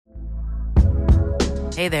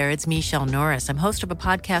Hey there, it's Michelle Norris. I'm host of a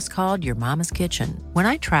podcast called Your Mama's Kitchen. When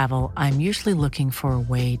I travel, I'm usually looking for a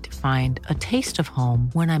way to find a taste of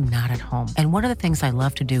home when I'm not at home. And one of the things I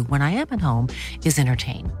love to do when I am at home is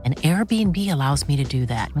entertain. And Airbnb allows me to do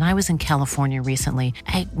that. When I was in California recently,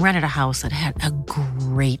 I rented a house that had a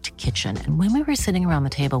great kitchen. And when we were sitting around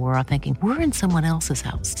the table, we were all thinking, we're in someone else's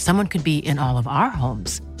house. Someone could be in all of our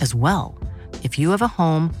homes as well. If you have a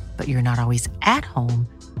home, but you're not always at home,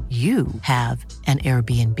 you have an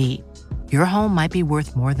Airbnb. Your home might be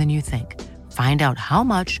worth more than you think. Find out how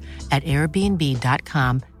much at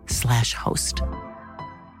airbnb.com/host.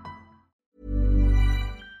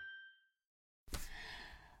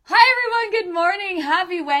 Hi everyone, good morning.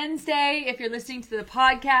 Happy Wednesday. If you're listening to the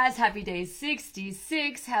podcast, happy day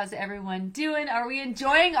 66. How's everyone doing? Are we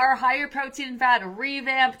enjoying our higher protein and fat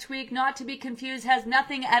revamp tweak? Not to be confused, has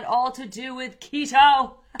nothing at all to do with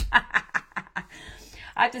keto.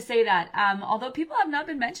 I have to say that, although people have not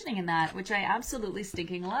been mentioning in that, which I absolutely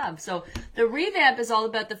stinking love. So the revamp is all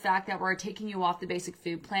about the fact that we're taking you off the basic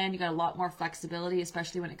food plan. You got a lot more flexibility,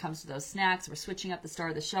 especially when it comes to those snacks. We're switching up the start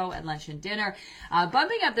of the show at lunch and dinner,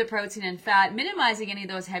 bumping up the protein and fat, minimizing any of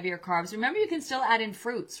those heavier carbs. Remember, you can still add in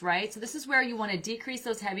fruits, right? So this is where you want to decrease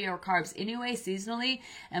those heavier carbs anyway, seasonally,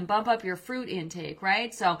 and bump up your fruit intake,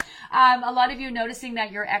 right? So a lot of you noticing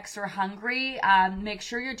that you're extra hungry, make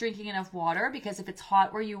sure you're drinking enough water, because if it's hot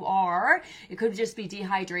where you are, it could just be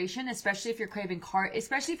dehydration, especially if you're craving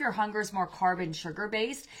especially if your hunger is more carb and sugar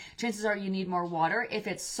based. Chances are you need more water. If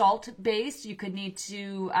it's salt based, you could need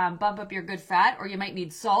to bump up your good fat, or you might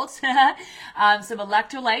need salt, some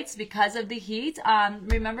electrolytes because of the heat.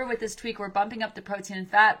 Remember, with this tweak, we're bumping up the protein and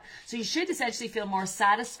fat, so you should essentially feel more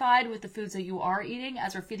satisfied with the foods that you are eating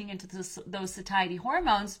as we're feeding into those satiety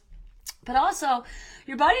hormones. But also,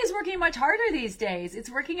 your body is working much harder these days. It's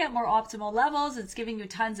working at more optimal levels. It's giving you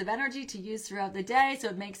tons of energy to use throughout the day. So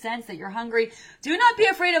it makes sense that you're hungry. Do not be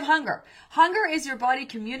afraid of hunger. Hunger is your body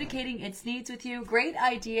communicating its needs with you. Great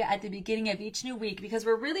idea at the beginning of each new week, because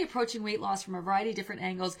we're really approaching weight loss from a variety of different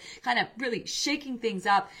angles, kind of really shaking things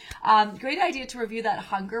up. Great idea to review that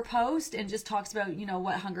hunger post, and just talks about,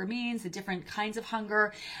 what hunger means, the different kinds of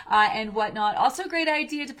hunger, and whatnot. Also, great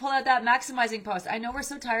idea to pull out that maximizing post. I know we're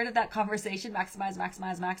so tired of that conversation,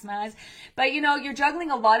 maximize. But you're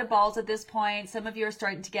juggling a lot of balls at this point. Some of you are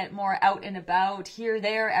starting to get more out and about, here,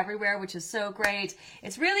 there, everywhere, which is so great.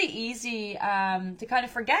 It's really easy to kind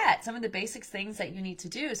of forget some of the basics things that you need to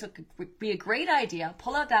do. So it could be a great idea.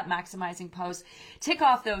 Pull out that maximizing post, tick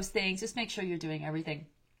off those things, just make sure you're doing everything.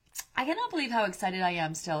 I cannot believe how excited I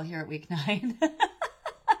am still here at week 9.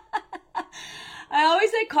 I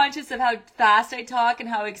always get conscious of how fast I talk and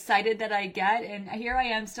how excited that I get. And here I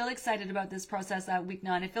am, still excited about this process at week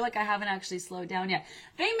 9. I feel like I haven't actually slowed down yet.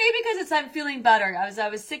 I think maybe because I'm feeling better. I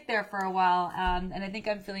was sick there for a while, and I think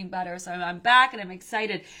I'm feeling better. So I'm back and I'm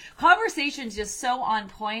excited. Conversation's just so on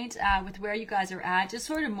point with where you guys are at. Just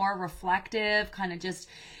sort of more reflective, kind of just,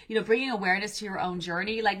 bringing awareness to your own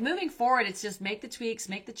journey. Like, moving forward, it's just make the tweaks,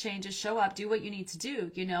 make the changes, show up, do what you need to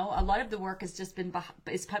do. A lot of the work has just been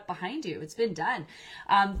is put behind you. It's been done.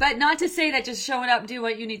 But not to say that just showing up, do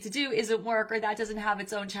what you need to do isn't work, or that doesn't have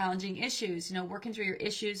its own challenging issues. Working through your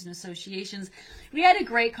issues and associations. We had a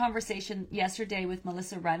great conversation yesterday with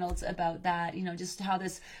Melissa Reynolds about that, just how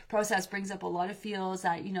this process brings up a lot of feels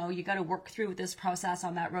that, you got to work through this process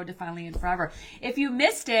on that road to finally and forever. If you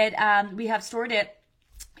missed it, we have stored it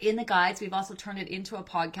in the guides. We've also turned it into a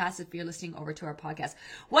podcast if you're listening over to our podcast.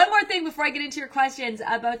 One more thing before I get into your questions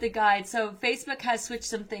about the guides. So Facebook has switched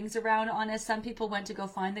some things around on us. Some people went to go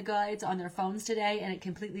find the guides on their phones today and it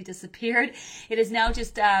completely disappeared. It is now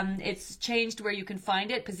just, it's changed where you can find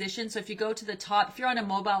it, position. So if you go to the top, if you're on a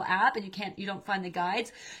mobile app and you don't find the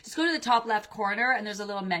guides, just go to the top left corner and there's a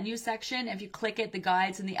little menu section. If you click it, the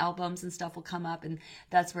guides and the albums and stuff will come up, and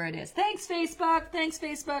that's where it is. Thanks,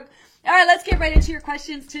 Facebook. All right, let's get right into your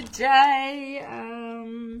questions today.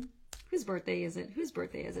 Whose birthday is it?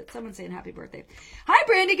 Someone's saying happy birthday. Hi,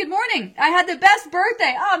 Brandy. Good morning. I had the best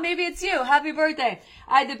birthday. Oh, maybe it's you. Happy birthday.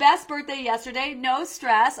 I had the best birthday yesterday. No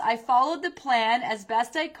stress. I followed the plan as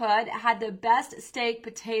best I could. Had the best steak,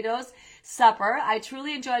 potatoes, supper. I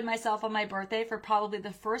truly enjoyed myself on my birthday for probably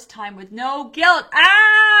the first time with no guilt.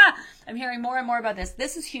 I'm hearing more and more about this.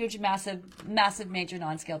 This is huge, massive, major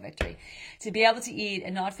non-scale victory. To be able to eat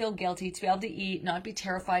and not feel guilty, to be able to eat, not be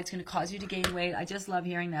terrified it's going to cause you to gain weight. I just love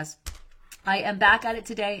hearing this. I am back at it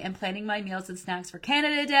today and planning my meals and snacks for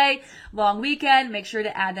Canada Day. Long weekend. Make sure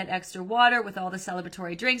to add that extra water with all the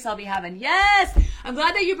celebratory drinks I'll be having. Yes! I'm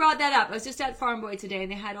glad that you brought that up. I was just at Farm Boy today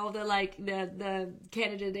and they had all the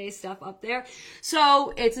Canada Day stuff up there.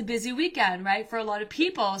 So it's a busy weekend, right? For a lot of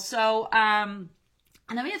people. So,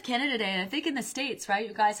 And then we have Canada Day, and I think in the States, right?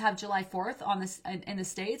 You guys have July 4th on this in the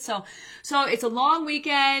States. So it's a long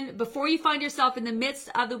weekend. Before you find yourself in the midst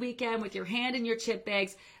of the weekend with your hand in your chip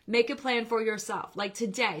bags, make a plan for yourself. Like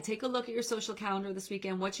today, take a look at your social calendar this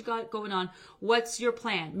weekend. What you got going on? What's your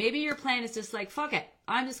plan? Maybe your plan is just like, fuck it.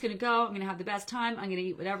 I'm just going to go. I'm going to have the best time. I'm going to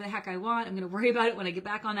eat whatever the heck I want. I'm going to worry about it when I get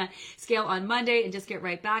back on that scale on Monday and just get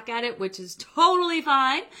right back at it, which is totally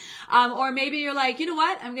fine. Or maybe you're like, you know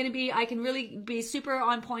what? I can really be super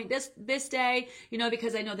on point this day,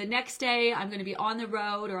 because I know the next day I'm going to be on the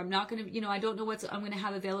road, or I'm not going to, I don't know what I'm going to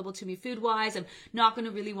have available to me food wise. I'm not going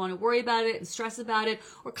to really want to worry about it and stress about it,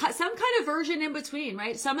 or some kind of version in between,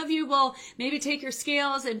 right? Some of you will maybe take your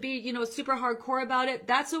scales and be, super hardcore about it.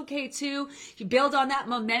 That's okay too. You build on that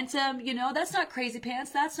momentum, that's not crazy pants.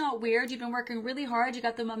 That's not weird. You've been working really hard. You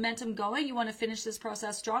got the momentum going. You want to finish this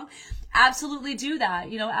process strong. Absolutely do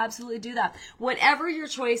that. Absolutely do that. Whatever your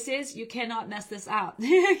choice is, you cannot mess this up.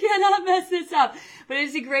 You cannot mess this up. But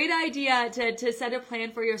it's a great idea to set a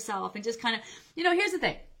plan for yourself and just kind of, here's the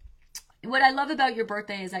thing. What I love about your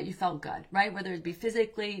birthday is that you felt good, right? Whether it be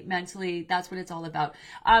physically, mentally, that's what it's all about.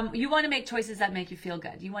 You want to make choices that make you feel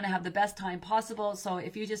good. You want to have the best time possible. So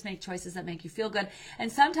if you just make choices that make you feel good,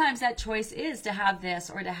 and sometimes that choice is to have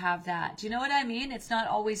this or to have that. Do you know what I mean? It's not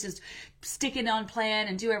always just sticking on plan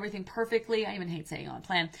and do everything perfectly. I even hate saying on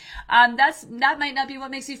plan. That might not be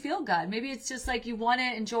what makes you feel good. Maybe it's just like you want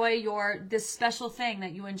to enjoy this special thing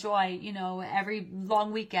that you enjoy, every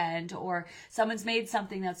long weekend, or someone's made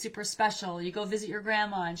something that's super special. You go visit your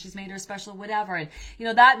grandma and she's made her special whatever, and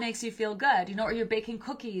that makes you feel good, or you're baking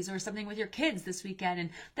cookies or something with your kids this weekend, and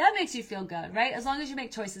that makes you feel good, right? As long as you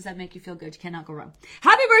make choices that make you feel good, you cannot go wrong.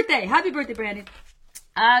 Happy birthday, Brandy.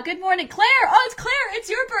 Good morning, Claire. Oh, it's Claire. It's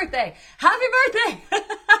your birthday. Happy birthday.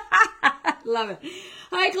 Love it.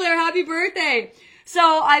 Hi, Claire. Happy birthday. So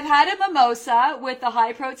I've had a mimosa with the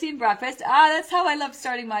high protein breakfast. That's how I love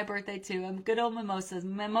starting my birthday too. Good old mimosas.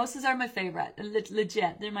 Mimosas are my favorite.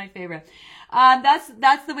 Legit. They're my favorite.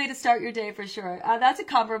 That's the way to start your day for sure. That's a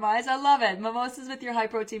compromise. I love it. Mimosas with your high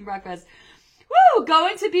protein breakfast. Woo!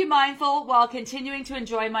 Going to be mindful while continuing to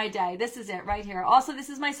enjoy my day. This is it right here. Also, this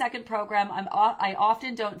is my second program. I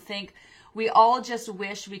often don't think we all just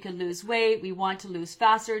wish we could lose weight. We want to lose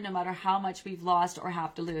faster no matter how much we've lost or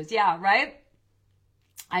have to lose. Yeah, right?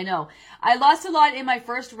 I know. I lost a lot in my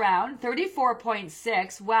first round,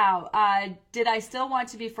 34.6. Wow. Did I still want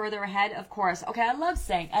to be further ahead? Of course. Okay, I love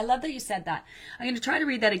that you said that. I'm going to try to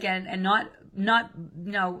read that again and not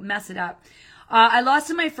mess it up. I lost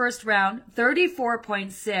in my first round,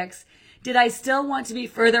 34.6. Did I still want to be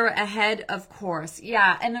further ahead? Of course.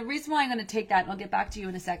 Yeah. And the reason why I'm going to take that, and I'll get back to you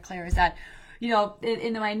in a sec, Claire, is that,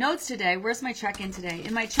 in my notes today, where's my check-in today?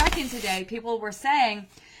 In my check-in today, people were saying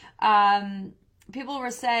that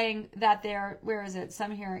they're, where is it?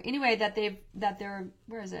 Some here. Anyway,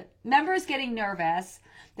 where is it? Members getting nervous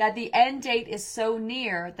that the end date is so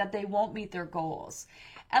near that they won't meet their goals.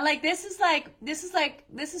 And this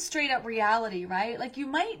is straight up reality, right? Like you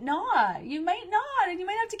might not, and you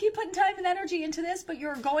might have to keep putting time and energy into this, but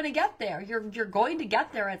you're going to get there. You're going to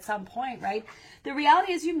get there at some point, right? The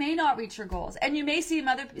reality is you may not reach your goals, and you may see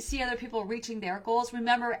other people reaching their goals.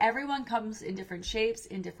 Remember, everyone comes in different shapes,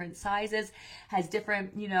 in different sizes, has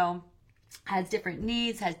different, has different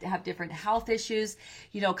needs, have different health issues,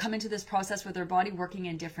 come into this process with their body working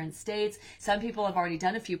in different states. Some people have already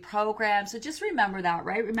done a few programs. So just remember that,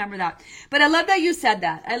 right? Remember that. But I love that you said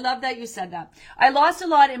that. I lost a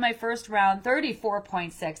lot in my first round,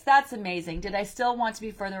 34.6. That's amazing. Did I still want to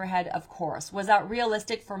be further ahead? Of course. Was that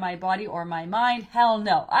realistic for my body or my mind? Hell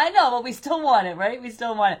no. I know, but we still want it, right? We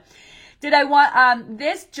still want it. Did I want,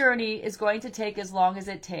 this journey is going to take as long as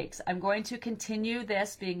it takes. I'm going to continue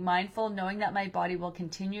this, being mindful, knowing that my body will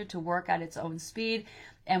continue to work at its own speed.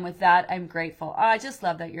 And with that, I'm grateful. I just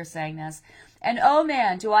love that you're saying this. And oh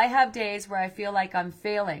man, do I have days where I feel like I'm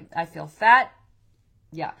failing? I feel fat.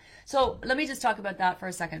 Yeah. So let me just talk about that for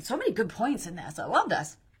a second. So many good points in this. I love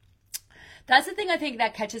this. That's the thing I think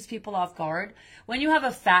that catches people off guard. When you have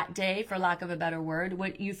a fat day, for lack of a better word,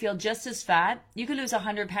 when you feel just as fat, you can lose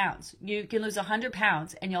 100 pounds. You can lose 100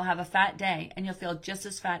 pounds and you'll have a fat day and you'll feel just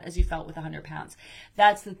as fat as you felt with 100 pounds.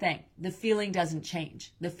 That's the thing. The feeling doesn't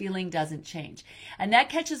change. And that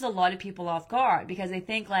catches a lot of people off guard because they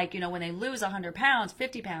think when they lose 100 pounds,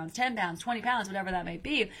 50 pounds, 10 pounds, 20 pounds, whatever that may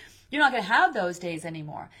be, you're not going to have those days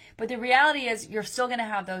anymore. But the reality is you're still going to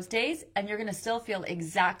have those days and you're going to still feel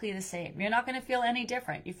exactly the same. You're not going to feel any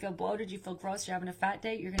different. You feel bloated, you feel gross, you're having a fat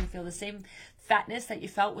day, you're going to feel the same fatness that you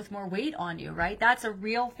felt with more weight on you, right? That's a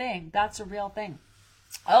real thing.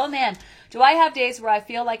 Oh man, do I have days where I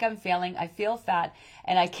feel like I'm failing? I feel fat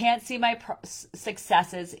and I can't see my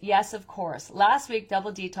successes. Yes, of course. Last week,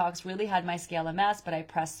 double detox really had my scale a mess, but I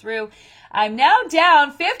pressed through. I'm now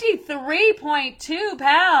down 53.2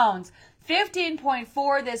 pounds.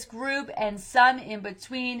 15.4 this group and some in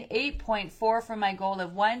between. 8.4 from my goal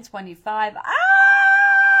of 125.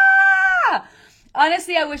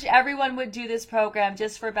 Honestly, I wish everyone would do this program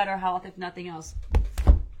just for better health, if nothing else.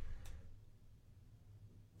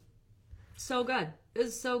 So good. This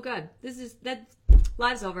is so good.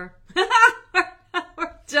 Life's over.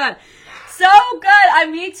 We're done. So good.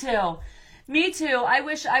 Me too. Me too. I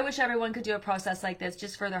wish everyone could do a process like this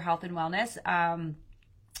just for their health and wellness.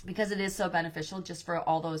 Because it is so beneficial just for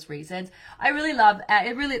all those reasons. I really love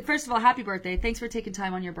it. Really, first of all, happy birthday. Thanks for taking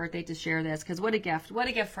time on your birthday to share this, because what a gift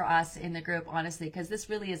for us in the group, honestly, because this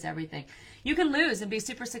really is everything. You can lose and be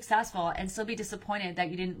super successful and still be disappointed that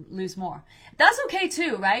you didn't lose more. That's okay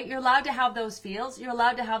too, right? You're allowed to have those feels. You're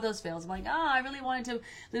allowed to have those feels. I'm like, I really wanted to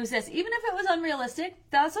lose this. Even if it was unrealistic,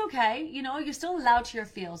 that's okay. You're still allowed to your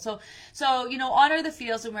feels. So, honor the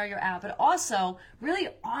feels and where you're at, but also really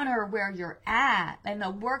honor where you're at and the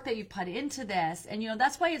work that you put into this. And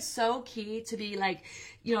that's why it's so key to be like,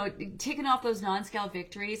 taking off those non-scale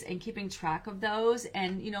victories and keeping track of those,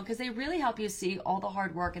 and because they really help you see all the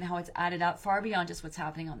hard work and how it's added up far beyond just what's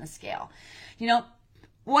happening on the scale.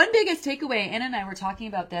 One biggest takeaway, Anna and I were talking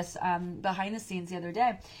about this behind the scenes the other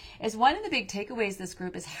day, is one of the big takeaways this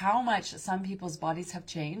group is how much some people's bodies have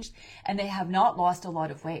changed and they have not lost a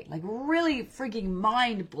lot of weight. Like really freaking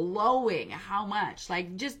mind blowing how much,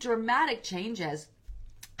 like just dramatic changes.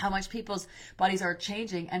 How much people's bodies are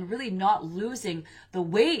changing and really not losing the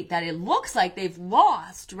weight that it looks like they've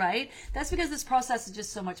lost, right? That's because this process is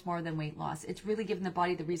just so much more than weight loss. It's really giving the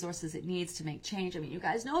body the resources it needs to make change. I mean, you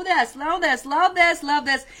guys know this, love this.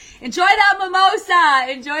 Enjoy that mimosa.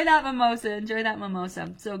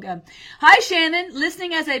 So good. Hi, Shannon.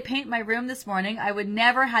 Listening as I paint my room this morning. I would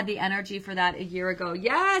never had the energy for that a year ago.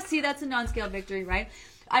 Yeah, see, that's a non-scale victory, right?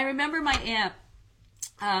 I remember my aunt,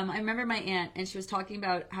 and she was talking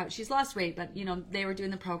about how she's lost weight, but they were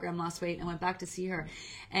doing the program, lost weight, and I went back to see her,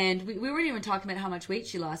 and we weren't even talking about how much weight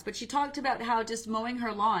she lost, but she talked about how just mowing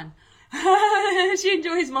her lawn. She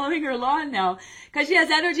enjoys mowing her lawn now because she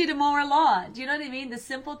has energy to mow her lawn. Do you know what I mean? The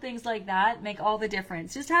simple things like that make all the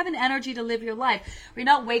difference. Just having energy to live your life. You're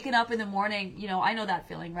not waking up in the morning. I know that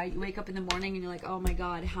feeling, right? You wake up in the morning and you're like, oh my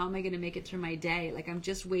God, how am I going to make it through my day? Like, I'm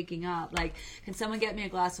just waking up. Like, can someone get me a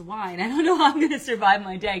glass of wine? I don't know how I'm going to survive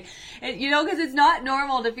my day. Because it's not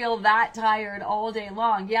normal to feel that tired all day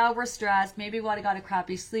long. Yeah, we're stressed. Maybe we got a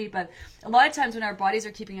crappy sleep, but a lot of times when our bodies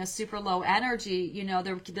are keeping us super low energy,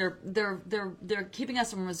 they're keeping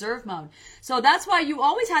us in reserve mode. So that's why you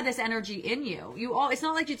always had this energy in you. It's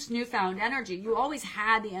not like it's newfound energy. You always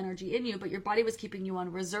had the energy in you, but your body was keeping you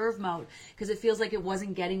on reserve mode because it feels like it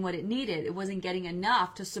wasn't getting what it needed. It wasn't getting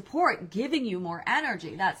enough to support giving you more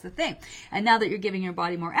energy. That's the thing. And now that you're giving your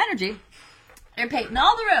body more energy, you're painting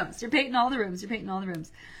all the rooms.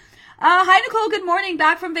 Hi, Nicole. Good morning.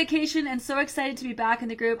 Back from vacation and so excited to be back in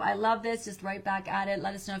the group. I love this. Just right back at it.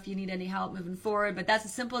 Let us know if you need any help moving forward. But that's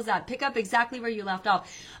as simple as that. Pick up exactly where you left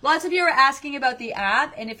off. Lots of you are asking about the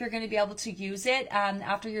app and if you're going to be able to use it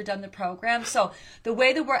after you're done the program. So the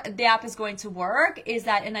way the app is going to work is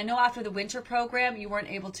that, and I know after the winter program you weren't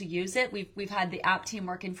able to use it. We've had the app team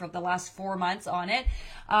working for the last 4 months on it.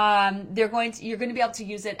 You're going to be able to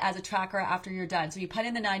use it as a tracker after you're done. So you put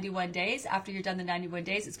in the 91 days. After you're done the 91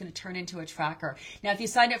 days, it's going to turn into a tracker. Now, if you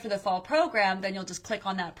signed up for the fall program, then you'll just click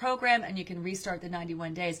on that program and you can restart the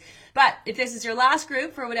 91 days. But if this is your last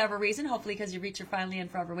group for whatever reason, hopefully because you reach your finally and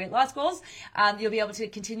forever weight loss goals, you'll be able to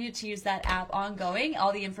continue to use that app ongoing.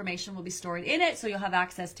 All the information will be stored in it, so you'll have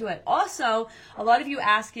access to it. Also, a lot of you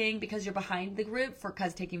asking because you're behind the group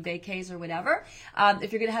because taking vacays or whatever,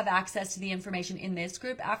 if you're going to have access to the information in this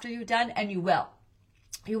group after you're done, and you will.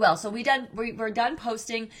 You will. So we're done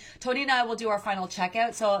posting. Tony and I will do our final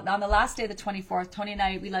checkout. So on the last day, the 24th, Tony and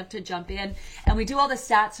I, we love to jump in and we do all the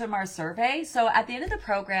stats from our survey. So at the end of the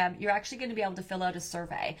program, you're actually going to be able to fill out a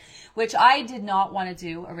survey, which I did not want to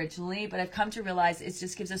do originally, but I've come to realize it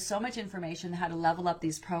just gives us so much information how to level up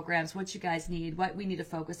these programs, what you guys need, what we need to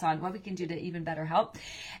focus on, what we can do to even better help.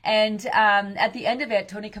 And at the end of it,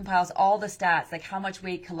 Tony compiles all the stats, like how much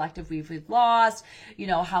weight collective we've lost,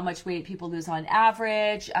 how much weight people lose on average,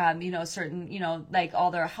 language, certain, like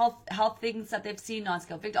all their health things that they've seen,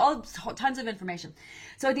 non-skilled victim, tons of information.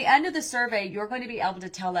 So at the end of the survey, you're going to be able to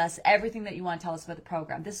tell us everything that you want to tell us about the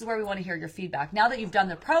program. This is where we want to hear your feedback. Now that you've done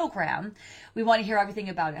the program, we want to hear everything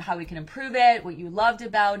about it, how we can improve it, what you loved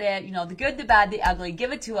about it, the good, the bad, the ugly.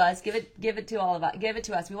 Give it to us. Give it to all of us. Give it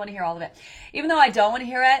to us. We want to hear all of it. Even though I don't want to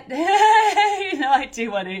hear it, I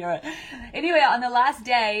do want to hear it. Anyway, on the last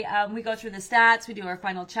day, we go through the stats, we do our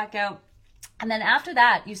final checkout. And then after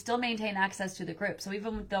that, you still maintain access to the group. So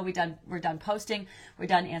even though we're done posting, we're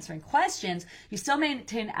done answering questions, you still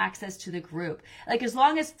maintain access to the group. Like as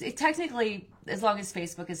long as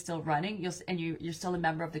Facebook is still running, you're still a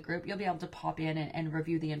member of the group, you'll be able to pop in and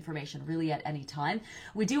review the information really at any time.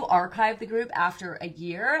 We do archive the group after a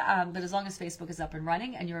year, but as long as Facebook is up and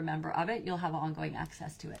running and you're a member of it, you'll have ongoing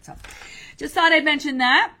access to it. So just thought I'd mention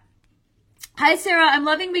that. Hi, Sarah. I'm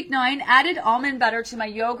loving week 9. Added almond butter to my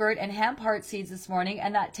yogurt and hemp heart seeds this morning,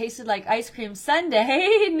 and that tasted like ice cream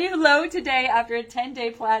sundae. New low today after a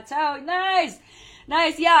 10-day plateau. Nice.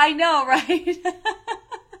 Yeah, I know, right?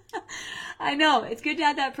 I know. It's good to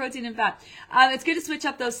add that protein and fat. It's good to switch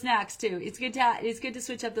up those snacks too. It's good to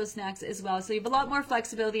switch up those snacks as well. So you have a lot more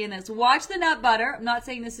flexibility in this. Watch the nut butter. I'm not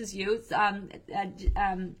saying this is you. It's,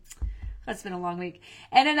 That's been a long week.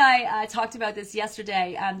 Ed and I talked about this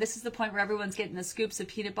yesterday. This is the point where everyone's getting the scoops of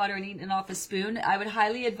peanut butter and eating it off a spoon. I would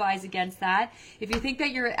highly advise against that. If you think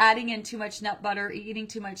that you're adding in too much nut butter, eating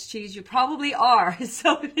too much cheese, you probably are.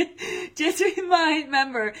 So just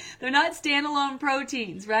remember, they're not standalone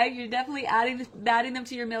proteins, right? You're definitely adding them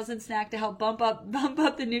to your meals and snack to help bump up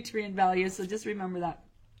the nutrient value. So just remember that.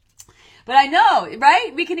 But I know,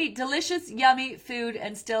 right? We can eat delicious, yummy food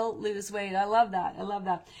and still lose weight. I love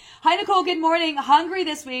that. Hi, Nicole. Good morning. Hungry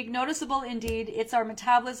this week. Noticeable indeed. It's our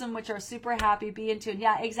metabolism, which are super happy. Be in tune.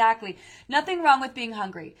 Yeah, exactly. Nothing wrong with being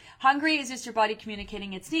hungry. Hungry is just your body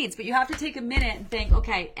communicating its needs. But you have to take a minute and think,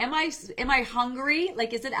 okay, am I hungry?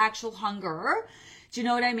 Like, is it actual hunger? Do you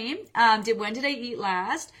know what I mean? When did I eat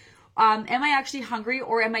last? Am I actually hungry,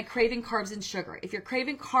 or am I craving carbs and sugar? If you're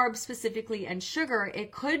craving carbs specifically and sugar,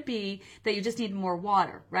 it could be that you just need more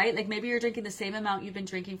water, right? Like maybe you're drinking the same amount you've been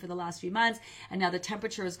drinking for the last few months, and now the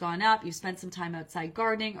temperature has gone up, you've spent some time outside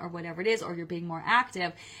gardening or whatever it is, or you're being more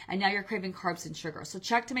active, and now you're craving carbs and sugar. So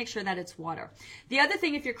check to make sure that it's water. The other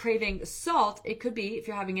thing, if you're craving salt, it could be if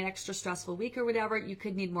you're having an extra stressful week or whatever, you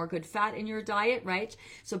could need more good fat in your diet, right?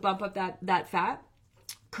 So bump up that fat.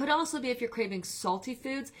 Could also be if you're craving salty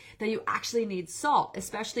foods that you actually need salt,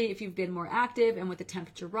 especially if you've been more active and with the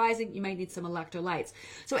temperature rising, you might need some electrolytes.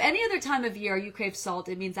 So any other time of year you crave salt,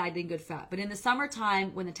 it means adding good fat. But in the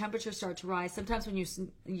summertime, when the temperatures start to rise, sometimes when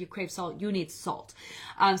you crave salt, you need salt.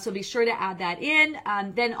 So be sure to add that in.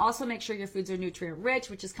 Then also make sure your foods are nutrient rich,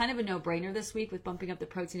 which is kind of a no-brainer this week with bumping up the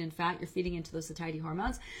protein and fat. You're feeding into those satiety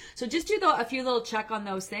hormones. So just do a few little check on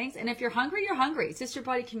those things. And if you're hungry, you're hungry. It's just your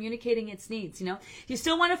body communicating its needs. You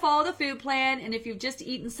still want to follow the food plan, and if you've just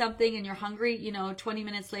eaten something and you're hungry 20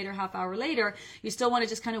 minutes later, half hour later, you still want to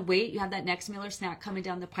just kind of wait. You have that next meal or snack coming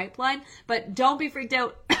down the pipeline, but don't be freaked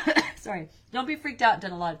out. Sorry, don't be freaked out. I've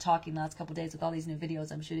done a lot of talking the last couple of days with all these new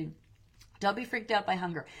videos I'm shooting. Don't be freaked out by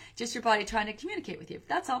hunger. Just your body trying to communicate with you.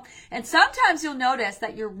 That's all. And sometimes you'll notice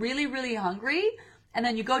that you're really, really hungry, and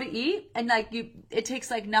then you go to eat, and it takes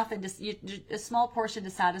nothing, a small portion to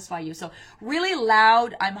satisfy you. So really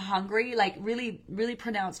loud, I'm hungry, really, really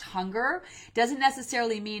pronounced hunger doesn't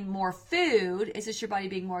necessarily mean more food. It's just your body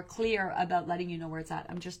being more clear about letting you know where it's at.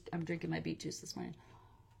 I'm drinking my beet juice this morning.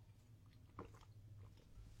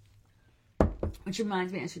 Which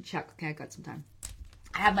reminds me, I should check. Okay, I got some time.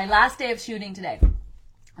 I have my last day of shooting today.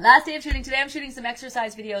 I'm shooting some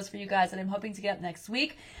exercise videos for you guys that I'm hoping to get next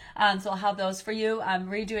week. So I'll have those for you. I'm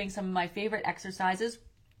redoing some of my favorite exercises.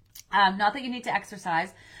 Not that you need to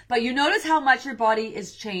exercise, but you notice how much your body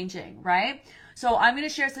is changing, right? So I'm going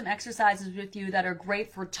to share some exercises with you that are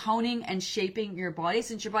great for toning and shaping your body,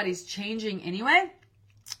 since your body's changing anyway,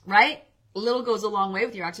 right? Little goes a long way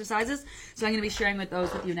with your exercises. So I'm going to be sharing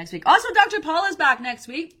those with you next week. Also, Dr. Paul is back next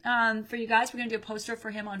week for you guys. We're going to do a poster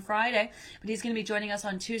for him on Friday, but he's going to be joining us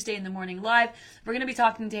on Tuesday in the morning live. We're going to be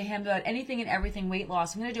talking to him about anything and everything weight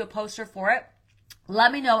loss. I'm going to do a poster for it.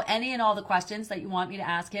 Let me know any and all the questions that you want me to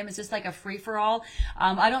ask him. It's just like a free-for-all.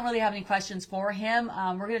 I don't really have any questions for him.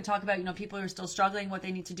 We're going to talk about, people who are still struggling, what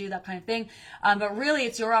they need to do, that kind of thing. But really,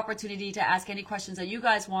 it's your opportunity to ask any questions that you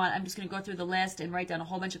guys want. I'm just going to go through the list and write down a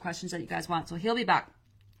whole bunch of questions that you guys want. So he'll be back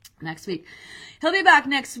next week.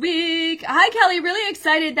 Hi, Kelly. Really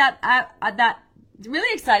excited that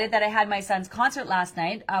I had my son's concert last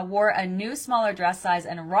night, wore a new smaller dress size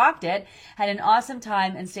and rocked it, had an awesome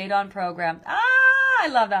time and stayed on program. I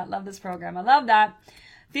love that. Love this program. I love that.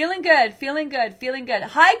 Feeling good, feeling good, feeling good.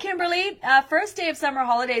 Hi, Kimberly. First day of summer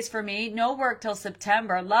holidays for me. No work till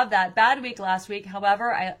September. Love that. Bad week last week.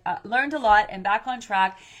 However, I learned a lot and back on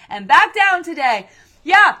track and back down today.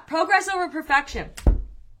 Yeah, progress over perfection.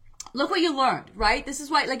 Look what you learned, right? This is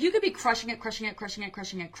why, like, you could be crushing it.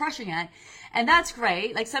 And that's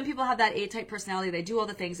great. Like, some people have that A-type personality. They do all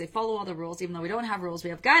the things. They follow all the rules, even though we don't have rules.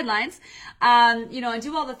 We have guidelines, and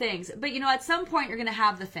do all the things. But, at some point, you're going to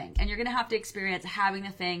have the thing. And you're going to have to experience having the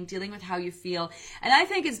thing, dealing with how you feel. And I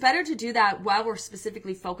think it's better to do that while we're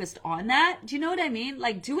specifically focused on that. Do you know what I mean?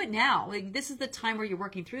 Like, do it now. Like, this is the time where you're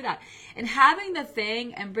working through that. And having the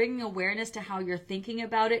thing and bringing awareness to how you're thinking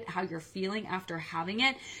about it, how you're feeling after having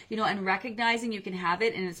it, and recognizing you can have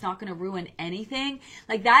it and it's not going to ruin anything.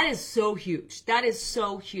 Like, that is so huge. That is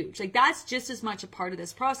so huge. Like, that's just as much a part of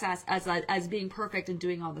this process as being perfect and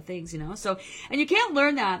doing all the things, So, and you can't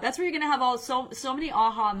learn that. That's where you're going to have so many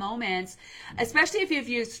aha moments, especially if you've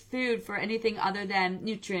used food for anything other than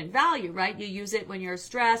nutrient value, right? You use it when you're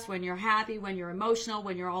stressed, when you're happy, when you're emotional,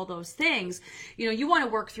 when you're all those things. You want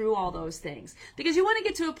to work through all those things because you want to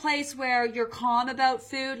get to a place where you're calm about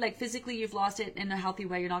food. Like, physically, you've lost it in a healthy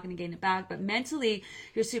way. You're not going to gain it back, but mentally,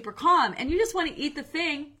 you're super calm and you just want to eat the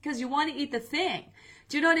thing because you want to eat the thing.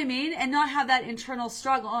 Do you know what I mean? And not have that internal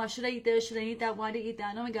struggle. Oh, should I eat this? Should I eat that? Why do I eat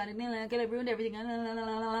that? Oh my God, I ruined everything. Do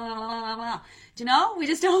you know? We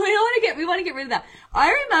want to get rid of that.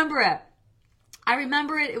 I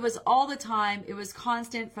remember it. It was all the time. It was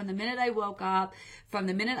constant from the minute I woke up, from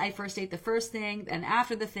the minute I first ate the first thing, and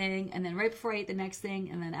after the thing, and then right before I ate the next thing,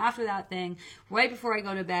 and then after that thing, right before I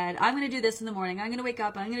go to bed. I'm going to do this in the morning. I'm going to wake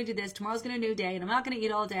up. I'm going to do this. Tomorrow's going to be a new day, and I'm not going to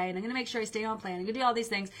eat all day, and I'm going to make sure I stay on plan. I'm going to do all these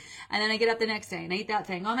things, and then I get up the next day, and I eat that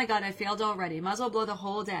thing. Oh my God, I failed already. Might as well blow the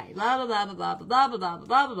whole day. Blah, blah, blah, blah, blah, blah, blah, blah, blah,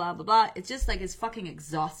 blah, blah, blah, blah. It's just like, it's fucking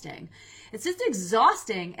exhausting. It's just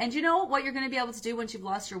exhausting. And you know what you're going to be able to do once you've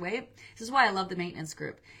lost your weight? This is why I love the maintenance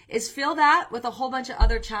group. Is fill that with a whole bunch of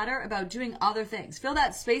other chatter about doing other things. Fill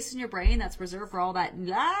that space in your brain that's reserved for all that and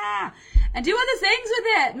do other things with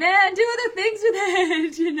it, man. Do other things with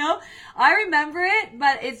it. I remember it,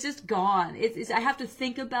 but it's just gone. I have to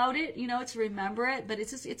think about it, to remember it, but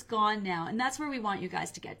it's gone now. And that's where we want you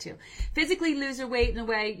guys to get to. Physically lose your weight in a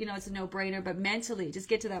way, it's a no-brainer, but mentally just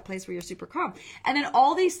get to that place where you're super calm. And then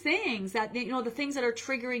all these things that, the things that are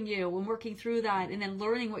triggering you and working through that and then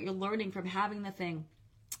learning what you're learning from having the thing.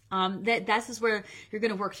 This is where you're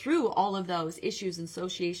going to work through all of those issues and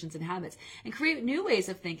associations and habits and create new ways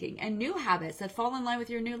of thinking and new habits that fall in line with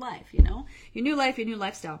your new life, your new life, your new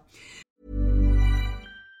lifestyle.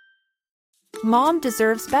 Mom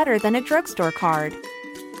deserves better than a drugstore card.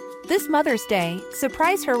 This Mother's Day,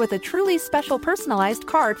 surprise her with a truly special personalized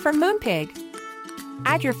card from Moonpig.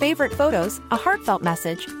 Add your favorite photos, a heartfelt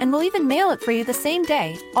message, and we'll even mail it for you the same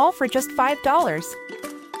day, all for just $5.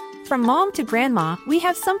 From mom to grandma, we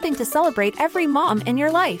have something to celebrate every mom in your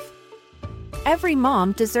life. Every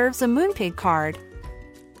mom deserves a Moonpig card.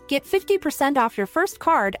 Get 50% off your first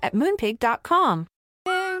card at moonpig.com.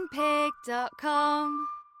 Moonpig.com.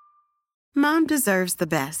 Mom deserves the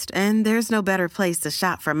best, and there's no better place to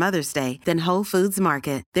shop for Mother's Day than Whole Foods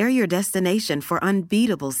Market. They're your destination for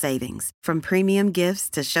unbeatable savings, from premium gifts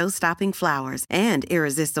to show-stopping flowers and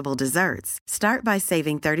irresistible desserts. Start by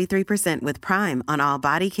saving 33% with Prime on all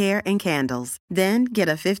body care and candles. Then get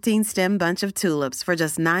a 15-stem bunch of tulips for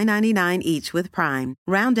just $9.99 each with Prime.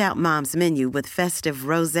 Round out Mom's menu with festive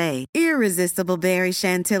rosé, irresistible berry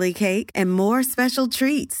chantilly cake, and more special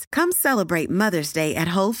treats. Come celebrate Mother's Day at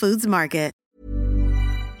Whole Foods Market.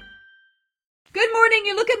 Good morning.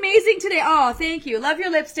 You look amazing today. Oh, thank you. Love your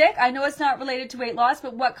lipstick. I know it's not related to weight loss,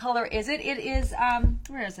 but what color is it? It is,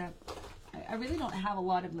 where is it? I really don't have a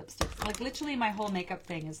lot of lipsticks. Like, literally my whole makeup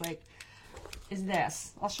thing is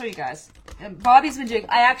this. I'll show you guys. Bobby's been doing,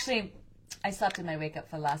 I slept in my wake up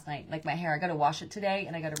for last night. Like, my hair, I got to wash it today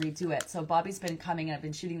and I got to redo it. So Bobby's been coming and I've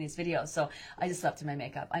been shooting these videos. So I just slept in my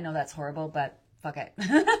makeup. I know that's horrible, but fuck it.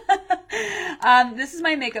 This is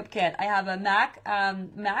my makeup kit. I have a MAC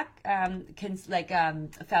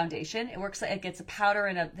foundation. It works like it gets a powder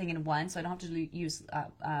and a thing in one, so I don't have to use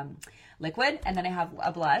liquid. And then I have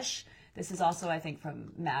a blush. This is also, I think,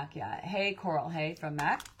 from MAC. Yeah, Hey Coral Hey from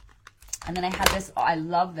MAC. And then I have this. Oh, I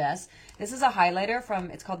love this. This is a highlighter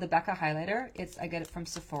it's called the Becca highlighter. I get it from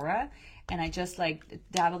Sephora. And I just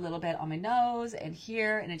dab a little bit on my nose and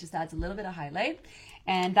here, and it just adds a little bit of highlight.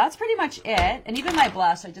 And that's pretty much it. And even my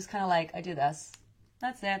blush, I just kind of I do this.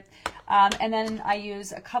 That's it. And then I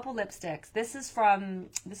use a couple lipsticks. This is from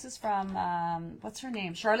what's her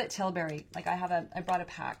name? Charlotte Tilbury. Like I brought a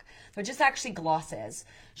pack. They're just actually glosses.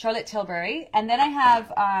 Charlotte Tilbury. And then I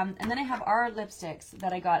have our lipsticks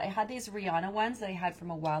that I got. I had these Rihanna ones that I had from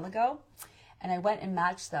a while ago, and I went and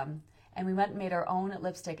matched them. And we went and made our own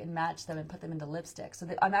lipstick and matched them and put them into lipstick. So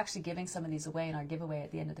I'm actually giving some of these away in our giveaway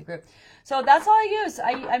at the end of the group. So that's all I use.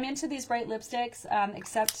 I'm into these bright lipsticks,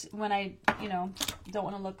 except when I, don't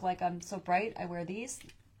want to look like I'm so bright. I wear these.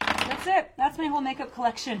 That's it. That's my whole makeup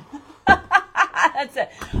collection. That's it.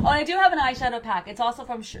 Oh, and I do have an eyeshadow pack. It's also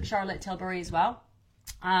from Charlotte Tilbury as well.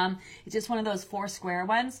 It's just one of those 4 square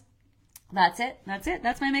ones. That's it.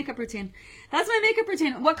 That's my makeup routine.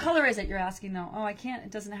 What color is it, you're asking, though? Oh, I can't.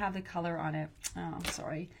 It doesn't have the color on it. Oh, I'm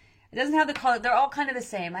sorry. It doesn't have the color. They're all kind of the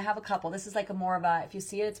same. I have a couple. This is like if you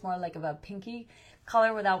see it, it's more like of a pinky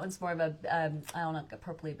color, where that one's more of a, I don't know, a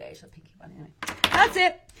purpley beige, a pinky one. Anyway, that's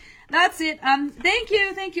it. Thank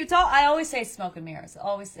you. It's all, I always say smoke and mirrors. I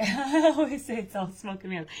always say it's all smoke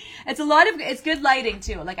and mirrors. It's good lighting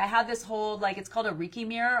too. Like I have this whole, it's called a Reiki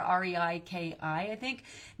mirror, Reiki, I think,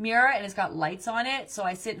 mirror, and it's got lights on it. So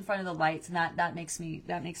I sit in front of the lights, and that makes me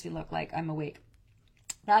look like I'm awake.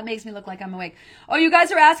 Oh, you guys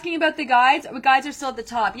are asking about the guides? The guides are still at the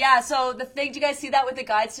top. Yeah, so the thing, do you guys see that with the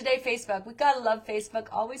guides today? Facebook. We gotta love Facebook.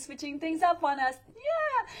 Always switching things up on us.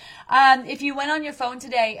 Yeah. If you went on your phone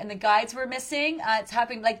today and the guides were missing, it's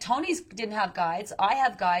happening. Like Tony's didn't have guides. I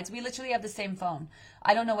have guides. We literally have the same phone.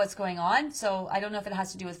 I don't know what's going on, so I don't know if it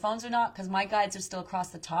has to do with phones or not, because my guides are still across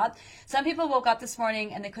the top. Some people woke up this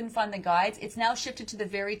morning and they couldn't find the guides. It's now shifted to the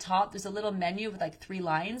very top. There's a little menu with 3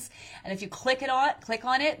 lines, and if you click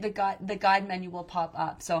on it, the guide menu will pop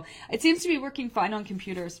up. So it seems to be working fine on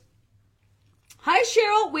computers. Hi,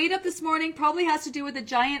 Cheryl. Weighed up this morning. Probably has to do with the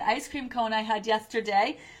giant ice cream cone I had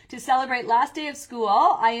yesterday to celebrate last day of school.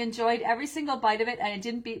 I enjoyed every single bite of it, and I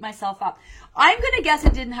didn't beat myself up. I'm going to guess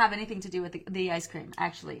it didn't have anything to do with the ice cream,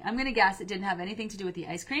 actually. I'm going to guess it didn't have anything to do with the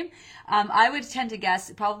ice cream. I would tend to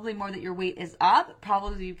guess probably more that your weight is up,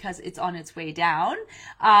 probably because it's on its way down,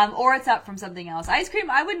 or it's up from something else. Ice cream,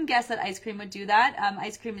 I wouldn't guess that ice cream would do that.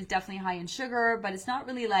 Ice cream is definitely high in sugar, but it's not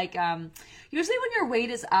really usually when your weight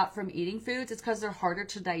is up from eating foods, it's because they're harder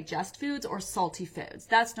to digest foods or salty foods.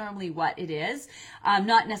 That's normally what it is.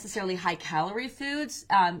 Not necessarily high calorie foods,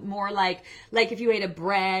 more like if you ate a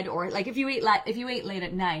bread, or if you ate late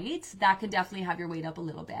at night, that can definitely have your weight up a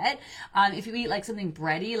little bit. If you eat something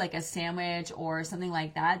bready, like a sandwich or something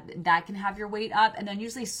like that, that can have your weight up. And then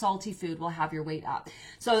usually salty food will have your weight up.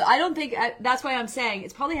 So I don't think, that's why I'm saying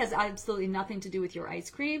it probably has absolutely nothing to do with your ice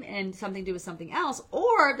cream and something to do with something else,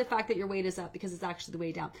 or the fact that your weight is up because it's actually the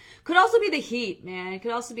way down. Could also be the heat, man. It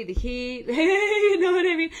could also be the heat. You know what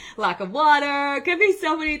I mean? Lack of water. Could be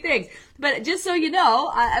so many things. But just so you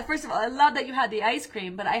know, first of all, I love that you had the ice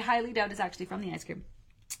cream, but I highly doubt it's actually from the ice cream.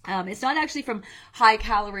 It's not actually from high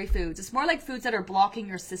calorie foods. It's more like foods that are blocking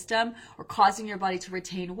your system or causing your body to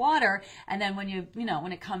retain water. And then when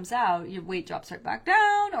when it comes out, your weight drops right back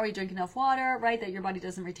down, or you drink enough water, right? That your body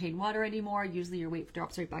doesn't retain water anymore. Usually your weight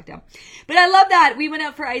drops right back down. But I love that. We went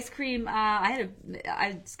out for ice cream. I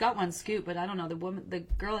got one scoop, but I don't know. The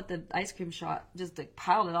girl at the ice cream shop just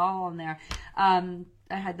piled it all on there.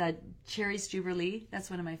 I had that Cherries Jubilee. That's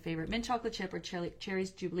one of my favorite. Mint chocolate chip or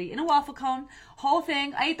Cherries Jubilee in a waffle cone. Whole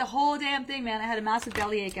thing. I ate the whole damn thing, man. I had a massive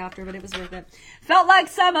bellyache after, but it was worth it. Felt like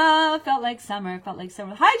summer.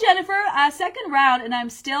 Hi, Jennifer. Second round, and I'm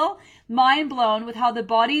still mind blown with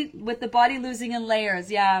the body losing in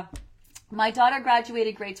layers. Yeah. My daughter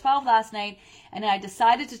graduated grade 12 last night, and I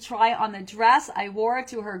decided to try on the dress I wore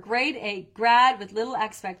to her grade 8 grad with little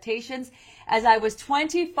expectations, as I was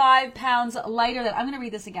 25 pounds lighter than. I'm going to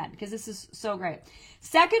read this again because this is so great.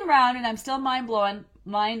 Second round, and I'm still mind blown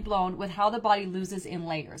with how the body loses in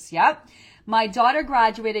layers. Yep. My daughter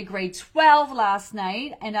graduated grade 12 last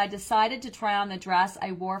night, and I decided to try on the dress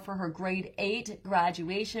I wore for her grade 8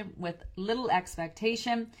 graduation with little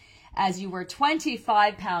expectation, as you were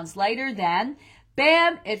 25 pounds lighter than.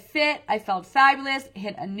 Bam, it fit. I felt fabulous.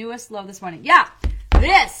 Hit a newest low this morning. Yeah,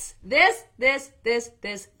 this is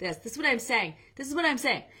what I'm saying.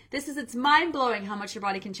 It's mind-blowing how much your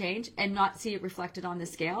body can change and not see it reflected on the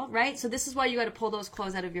scale, right? So this is why you got to pull those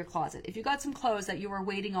clothes out of your closet. If you got some clothes that you were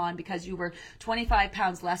waiting on because you were 25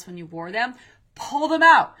 pounds less when you wore them, pull them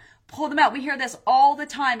out. We hear this all the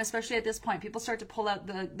time, especially at this point. People start to pull out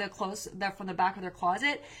the clothes from the back of their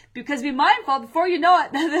closet, because be mindful, before you know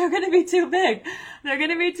it, they're going to be too big.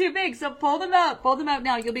 So pull them out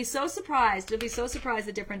now. You'll be so surprised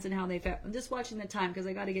the difference in how they fit. I'm just watching the time because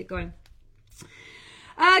I got to get going.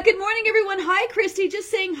 Good morning, everyone. Hi, Christy. Just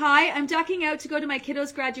saying hi. I'm ducking out to go to my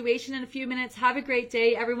kiddo's graduation in a few minutes. Have a great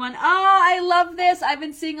day, everyone. Oh, I love this. I've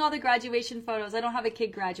been seeing all the graduation photos. I don't have a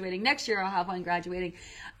kid graduating. Next year, I'll have one graduating.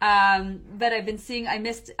 But I've been seeing,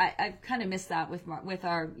 I kind of missed that with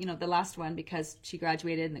our, the last one because she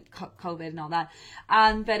graduated and the COVID and all that.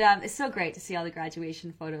 But it's so great to see all the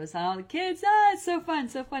graduation photos and all the kids. Oh, it's so fun.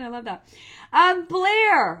 So fun. I love that.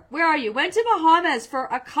 Blair, where are you? Went to Bahamas for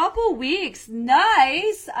a couple weeks.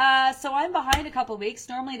 Nice. So I'm behind a couple weeks.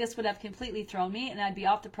 Normally this would have completely thrown me and I'd be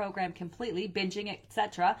off the program completely, binging,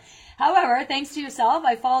 etc. However, thanks to yourself,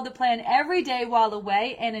 I followed the plan every day while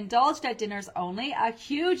away and indulged at dinners only. A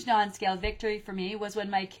huge non-scale victory for me was when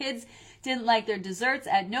my kids didn't like their desserts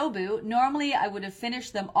at Nobu. Normally I would have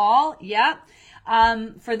finished them all.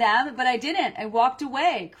 For them, but I didn't. I walked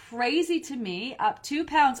away. Crazy to me. Up 2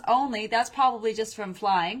 pounds only. That's probably just from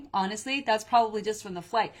flying. Honestly, that's probably just from the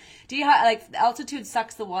flight. Altitude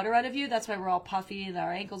sucks the water out of you. That's why we're all puffy and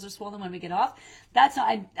our ankles are swollen when we get off. That's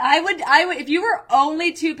not, I would, if you were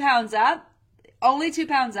only 2 pounds up,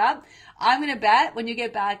 I'm going to bet when you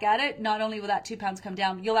get back at it, not only will that 2 pounds come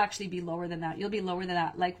down, you'll actually be lower than that. You'll be lower than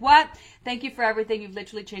that. Like, what? Thank you for everything. You've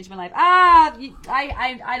literally changed my life. I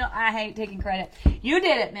hate taking credit. You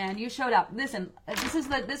did it, man. You showed up. Listen,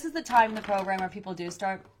 this is the time in the program where people do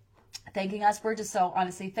start thanking us. We're just so,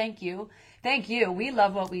 honestly, thank you. Thank you. We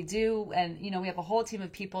love what we do. And, we have a whole team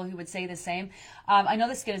of people who would say the same. I know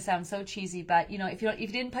this is going to sound so cheesy, but, if you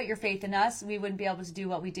didn't put your faith in us, we wouldn't be able to do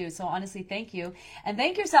what we do. So honestly, thank you. And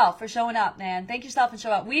thank yourself for showing up, man. Thank yourself and show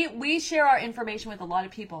up. We share our information with a lot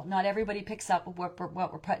of people. Not everybody picks up what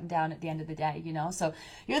we're putting down at the end of the day, So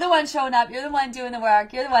you're the one showing up. You're the one doing the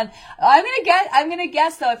work. You're the one. I'm going to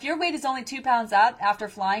guess though, if your weight is only 2 pounds up after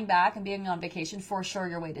flying back and being on vacation, for sure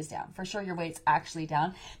your weight is down. For sure your weight's actually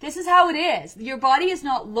down. This is how it is. Your body is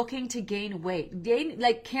not looking to gain weight.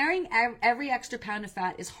 Carrying every extra pound of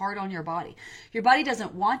fat is hard on your body. Your body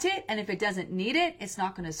doesn't want it, and if it doesn't need it, it's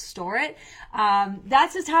not going to store it.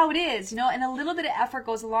 That's just how it is, and a little bit of effort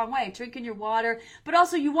goes a long way. Drinking your water, but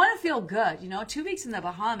also you want to feel good. 2 weeks in the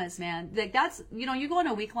Bahamas, man. That's you go on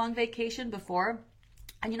a week-long vacation before.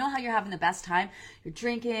 And you know how you're having the best time? You're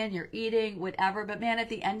drinking, you're eating, whatever. But man, at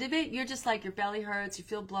the end of it, you're just like, your belly hurts, you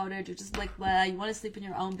feel bloated, you're just like, well, you want to sleep in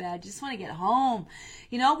your own bed. You just want to get home.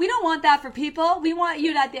 We don't want that for people. We want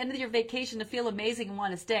you at the end of your vacation to feel amazing and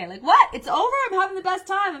want to stay. Like, what? It's over? I'm having the best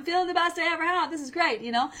time. I'm feeling the best I ever had. This is great,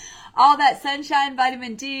 All that sunshine,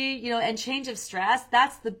 vitamin D, and change of stress.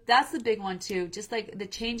 That's the big one too. Just like the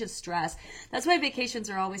change of stress. That's why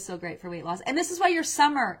vacations are always so great for weight loss. And this is why your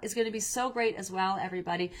summer is going to be so great as well,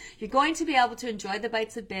 everybody. You're going to be able to enjoy the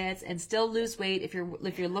bites of bits and still lose weight if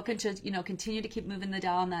you're looking to continue to keep moving the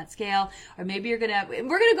dial on that scale. Or maybe we're gonna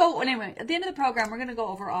go anyway. At the end of the program, we're gonna go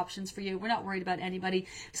over options for you. We're not worried about anybody.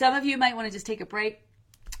 Some of you might want to just take a break.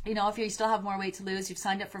 If you still have more weight to lose, you've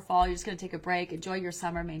signed up for fall, you're just going to take a break, enjoy your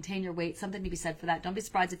summer, maintain your weight, something to be said for that. Don't be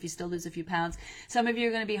surprised if you still lose a few pounds. Some of you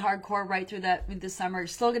are going to be hardcore right through the summer. You're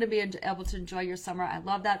still going to be able to enjoy your summer. I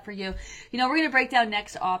love that for you. We're going to break down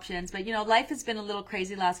next options, but life has been a little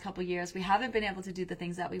crazy the last couple of years. We haven't been able to do the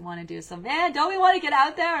things that we want to do. So man, don't we want to get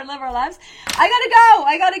out there and live our lives? I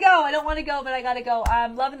gotta go. I don't want to go, but I gotta go.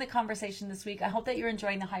 I'm loving the conversation this week. I hope that you're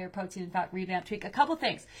enjoying the higher protein and fat revamp tweak. A couple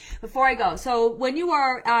things before I go. So when you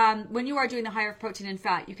are doing the higher protein and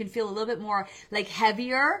fat, you can feel a little bit more like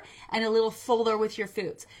heavier and a little fuller with your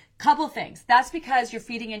foods. Couple things. That's because you're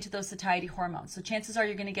feeding into those satiety hormones. So chances are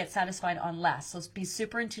you're going to get satisfied on less. So be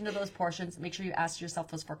super in tune to those portions. Make sure you ask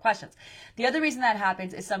yourself those 4 questions. The other reason that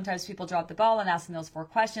happens is sometimes people drop the ball on asking those 4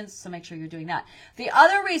 questions. So make sure you're doing that. The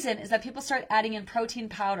other reason is that people start adding in protein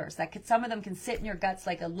powders. Some of them can sit in your guts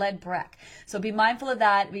like a lead brick. So be mindful of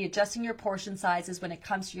that. Be adjusting your portion sizes when it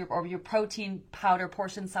comes to your protein powder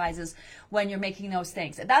portion sizes when you're making those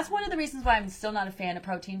things. And that's one of the reasons why I'm still not a fan of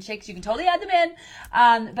protein shakes. You can totally add them in,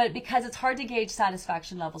 but because it's hard to gauge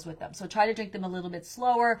satisfaction levels with them. So try to drink them a little bit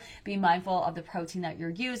slower. Be mindful of the protein that you're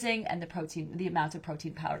using and the amount of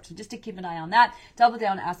protein powder. So just to keep an eye on that, double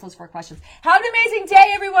down, ask those 4 questions. Have an amazing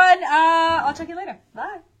day, everyone. I'll check you later.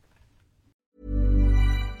 Bye.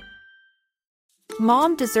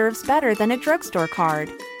 Mom deserves better than a drugstore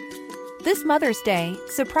card. This Mother's Day,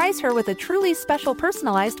 surprise her with a truly special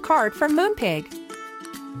personalized card from Moonpig.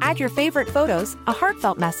 Add your favorite photos, a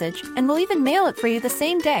heartfelt message, and we'll even mail it for you the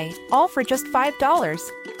same day, all for just $5.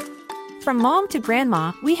 From mom to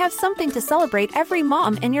grandma, we have something to celebrate every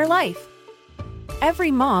mom in your life.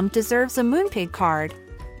 Every mom deserves a Moonpig card.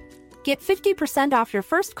 Get 50% off your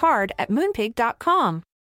first card at moonpig.com.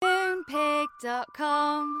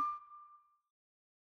 Moonpig.com